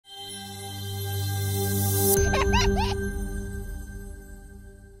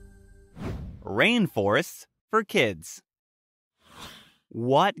Rainforests for kids.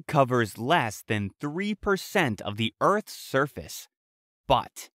 What covers less than 3% of the Earth's surface,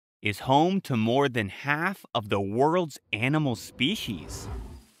 but is home to more than half of the world's animal species?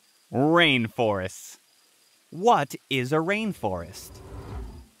 Rainforests. What is a rainforest?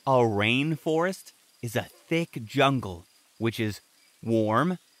 A rainforest is a thick jungle which is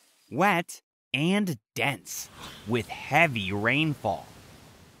warm, wet, and dense, with heavy rainfall.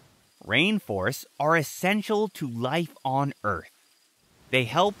 Rainforests are essential to life on Earth. They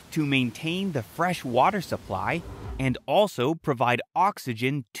help to maintain the fresh water supply and also provide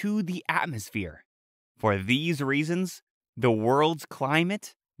oxygen to the atmosphere. For these reasons, the world's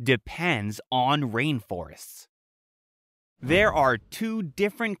climate depends on rainforests. There are two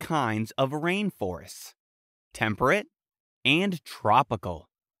different kinds of rainforests: temperate and tropical.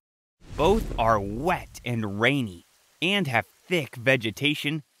 Both are wet and rainy and have thick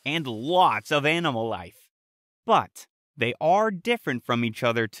vegetation and lots of animal life. But they are different from each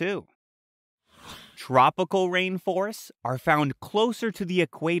other too. Tropical rainforests are found closer to the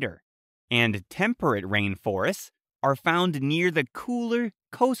equator, and temperate rainforests are found near the cooler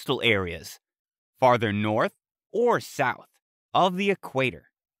coastal areas, farther north or south of the equator.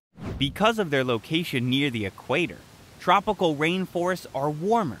 Because of their location near the equator, tropical rainforests are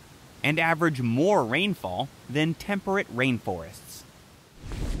warmer and average more rainfall than temperate rainforests.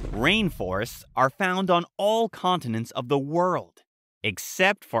 Rainforests are found on all continents of the world,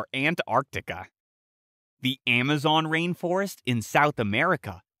 except for Antarctica. The Amazon rainforest in South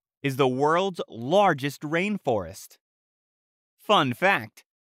America is the world's largest rainforest. Fun fact,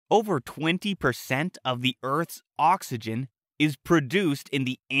 over 20% of the Earth's oxygen is produced in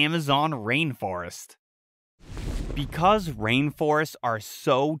the Amazon rainforest. Because rainforests are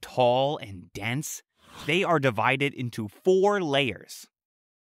so tall and dense, they are divided into 4 layers.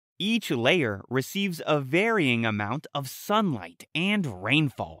 Each layer receives a varying amount of sunlight and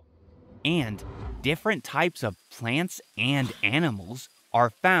rainfall, and different types of plants and animals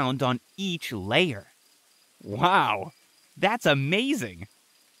are found on each layer. Wow, that's amazing!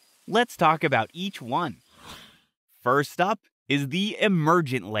 Let's talk about each one. First up is the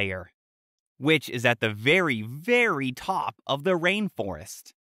emergent layer, which is at the very, very top of the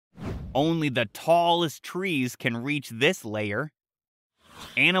rainforest. Only the tallest trees can reach this layer.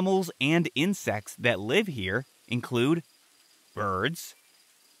 Animals and insects that live here include birds,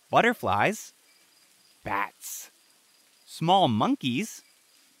 butterflies, bats, small monkeys,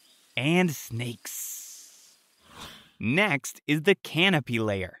 and snakes. Next is the canopy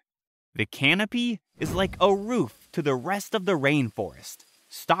layer. The canopy is like a roof to the rest of the rainforest,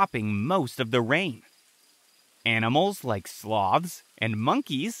 stopping most of the rain. Animals like sloths and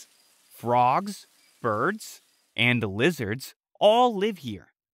monkeys, frogs, birds, and lizards all live here,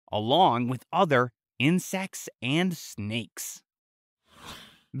 along with other insects and snakes.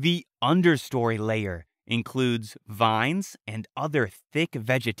 The understory layer includes vines and other thick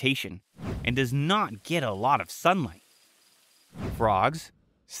vegetation and does not get a lot of sunlight. Frogs,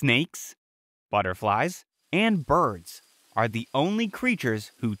 snakes, butterflies, and birds are the only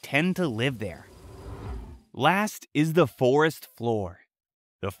creatures who tend to live there. Last is the forest floor.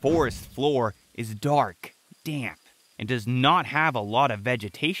 The forest floor is dark, damp, and does not have a lot of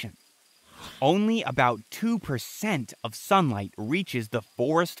vegetation. Only about 2% of sunlight reaches the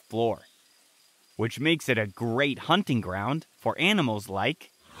forest floor, which makes it a great hunting ground for animals like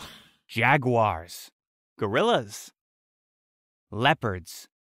jaguars, gorillas, leopards,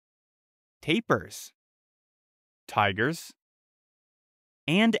 tapirs, tigers,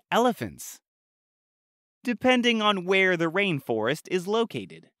 and elephants, depending on where the rainforest is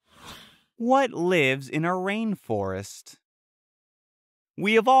located. What lives in a rainforest?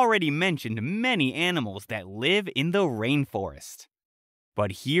 We have already mentioned many animals that live in the rainforest,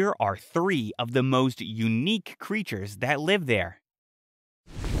 but here are 3 of the most unique creatures that live there: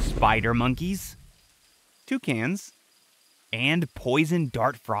 spider monkeys, toucans, and poison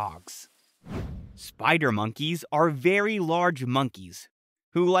dart frogs. Spider monkeys are very large monkeys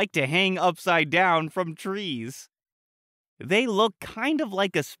who like to hang upside down from trees. They look kind of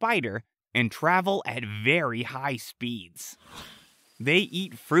like a spider and travel at very high speeds. They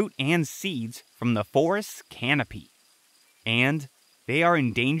eat fruit and seeds from the forest's canopy, and they are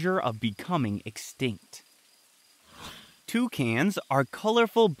in danger of becoming extinct. Toucans are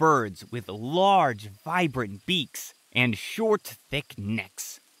colorful birds with large, vibrant beaks and short, thick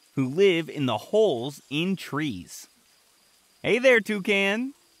necks who live in the holes in trees. Hey there,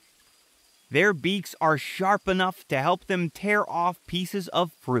 toucan! Their beaks are sharp enough to help them tear off pieces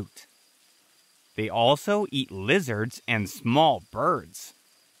of fruit. They also eat lizards and small birds.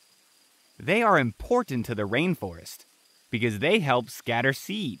 They are important to the rainforest because they help scatter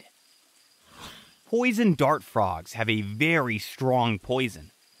seed. Poison dart frogs have a very strong poison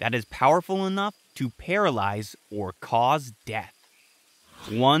that is powerful enough to paralyze or cause death.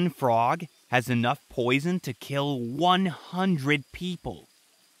 One frog has enough poison to kill 100 people.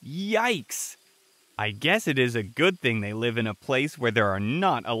 Yikes! I guess it is a good thing they live in a place where there are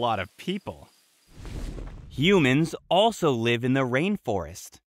not a lot of people. Humans also live in the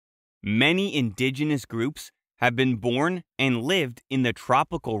rainforest. Many indigenous groups have been born and lived in the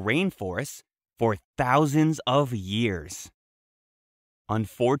tropical rainforests for thousands of years.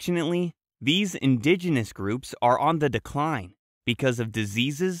 Unfortunately, these indigenous groups are on the decline because of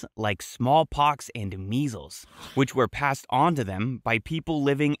diseases like smallpox and measles, which were passed on to them by people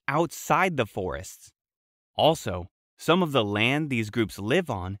living outside the forests. Also, some of the land these groups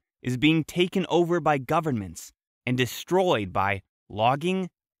live on is being taken over by governments and destroyed by logging,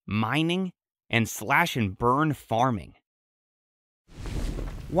 mining, and slash-and-burn farming.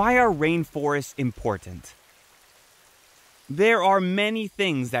 Why are rainforests important? There are many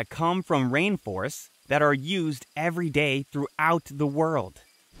things that come from rainforests that are used every day throughout the world.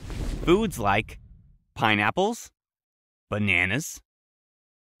 Foods like pineapples, bananas,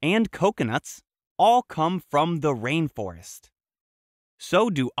 and coconuts all come from the rainforest. So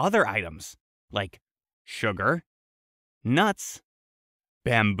do other items like sugar, nuts,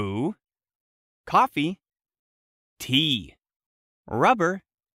 bamboo, coffee, tea, rubber,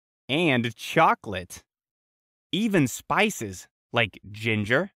 and chocolate. Even spices like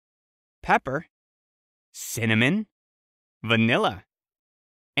ginger, pepper, cinnamon, vanilla,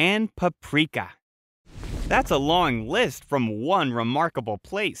 and paprika. That's a long list from one remarkable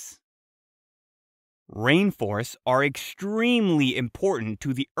place. Rainforests are extremely important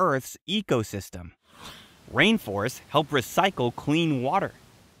to the Earth's ecosystem. Rainforests help recycle clean water.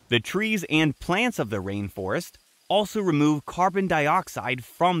 The trees and plants of the rainforest also remove carbon dioxide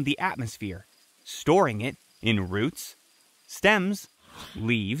from the atmosphere, storing it in roots, stems,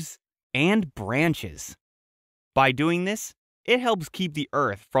 leaves, and branches. By doing this, it helps keep the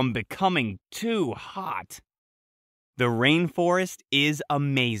Earth from becoming too hot. The rainforest is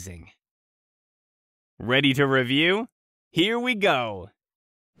amazing. Ready to review? Here we go!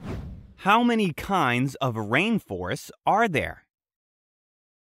 How many kinds of rainforests are there?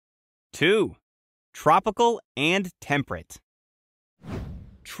 2. Tropical and temperate.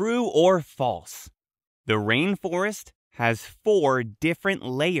 True or false? The rainforest has 4 different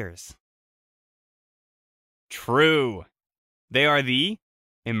layers. True. They are the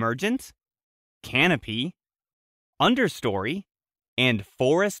emergent, canopy, understory, and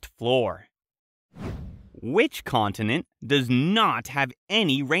forest floor. Which continent does not have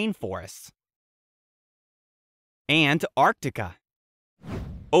any rainforests? Antarctica.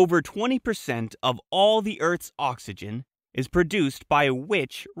 Over 20% of all the Earth's oxygen is produced by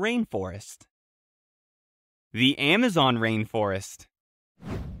which rainforest? The Amazon rainforest.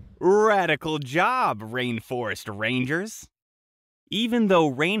 Radical job, rainforest rangers! Even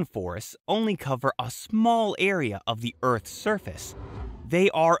though rainforests only cover a small area of the Earth's surface, they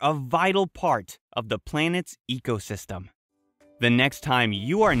are a vital part of the planet's ecosystem. The next time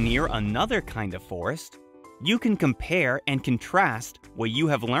you are near another kind of forest, you can compare and contrast what you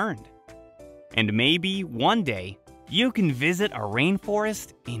have learned. And maybe one day, you can visit a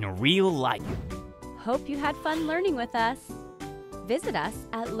rainforest in real life. Hope you had fun learning with us. Visit us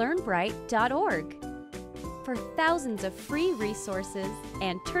at learnbright.org for thousands of free resources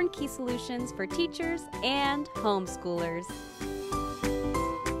and turnkey solutions for teachers and homeschoolers.